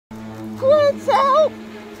needs help!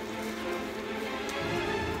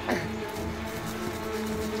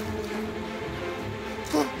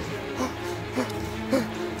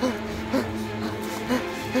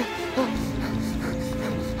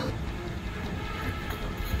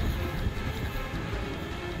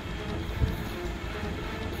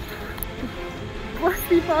 Bless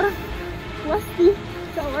thee, Father. Bless thee,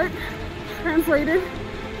 thou art translated.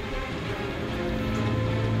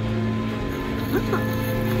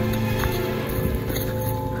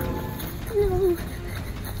 No.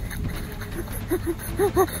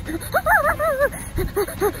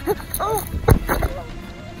 Oh.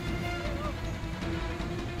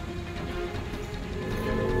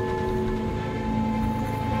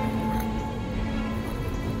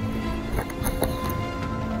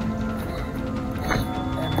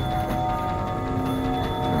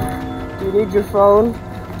 Do you need your phone?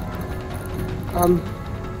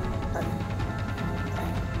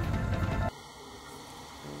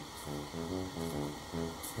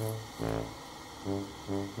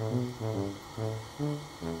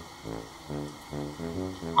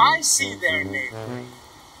 I see their knavery.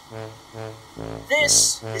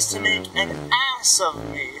 This is to make an ass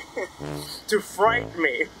of me, to fright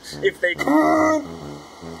me, if they can.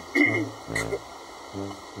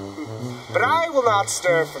 But I will not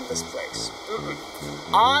stir from this place.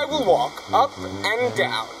 I will walk up and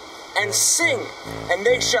down, and sing, and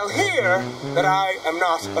they shall hear that I am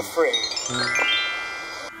not afraid.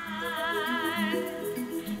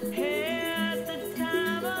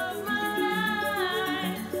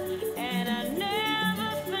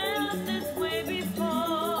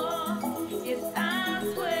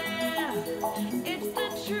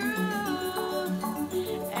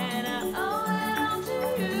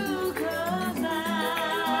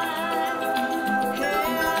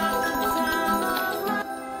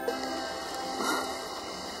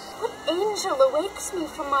 Angel awakes me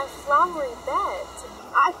from my flowery bed.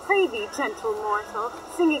 I pray thee, gentle mortal,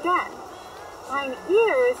 sing again. Mine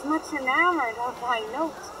ear is much enamored of thy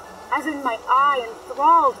note, as in my eye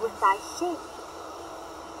enthralled with thy shape.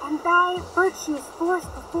 And thy virtue's force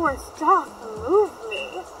perforce doth move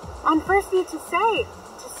me, on first thee to say,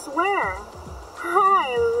 to swear,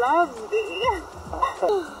 I love thee.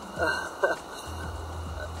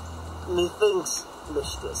 Methinks,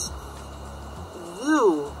 mistress,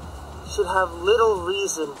 you should have little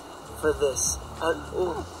reason for this, and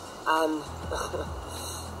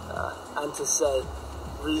to say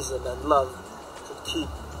reason and love should keep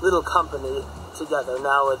little company together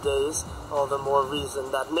nowadays, all the more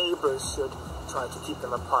reason that neighbors should try to keep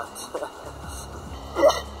them apart.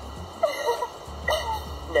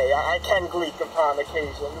 Nay, I can gleek upon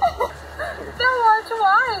occasion. Thou art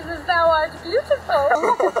wise as thou art beautiful.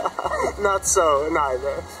 Not so,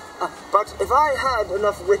 neither. But if I had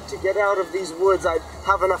enough wit to get out of these woods, I'd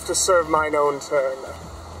have enough to serve mine own turn.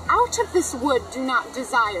 Out of this wood do not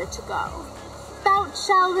desire to go. Thou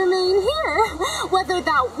shalt remain here, whether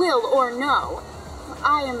thou will or no.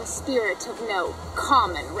 I am a spirit of no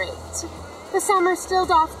common rate. The summer still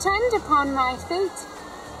doth tend upon my fate.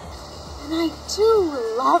 And I do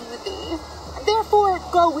love thee. Therefore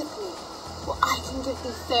go with me. For I can give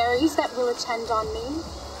thee fairies that will attend on me,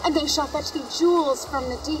 and they shall fetch thee jewels from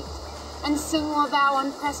the deep, and sing while thou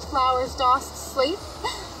on pressed flowers dost sleep.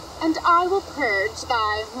 And I will purge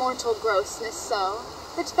thy mortal grossness so,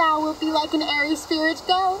 that thou wilt be like an airy spirit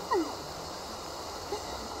go.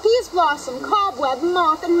 Peas blossom, cobweb,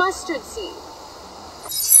 moth, and mustard seed.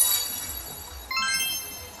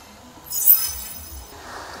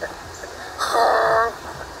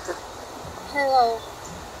 Hello,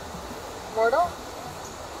 mortal?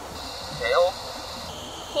 Hail?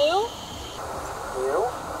 Hail? Hail?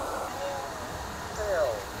 Hail.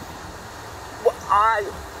 Well, I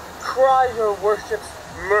cry your worship's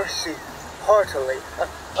mercy heartily.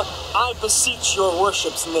 I beseech your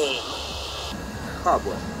worship's name.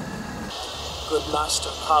 Cobweb. Good master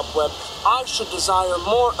Cobweb, I should desire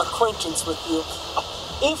more acquaintance with you.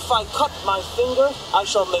 If I cut my finger, I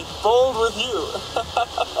shall make bold with you.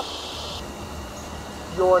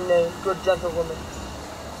 Your name, good gentlewoman?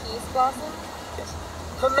 Peas blossom? Yes.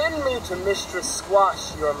 Commend me to Mistress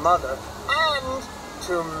Squash, your mother, and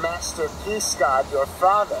to Master Peascod, your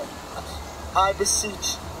father. I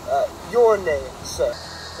beseech your name, sir.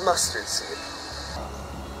 Mustard Seed.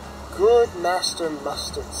 Good Master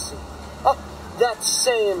Mustard Seed. Oh, that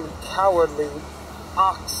same cowardly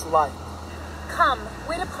ox-like. Come,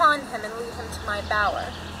 wait upon him and lead him to my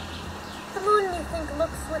bower. The moon, methink,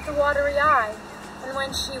 looks with a watery eye, and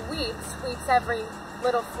when she weeps, weeps every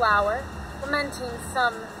little flower, lamenting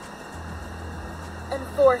some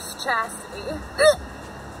enforced chastity.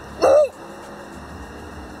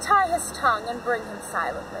 Tie his tongue and bring him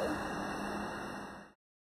silently.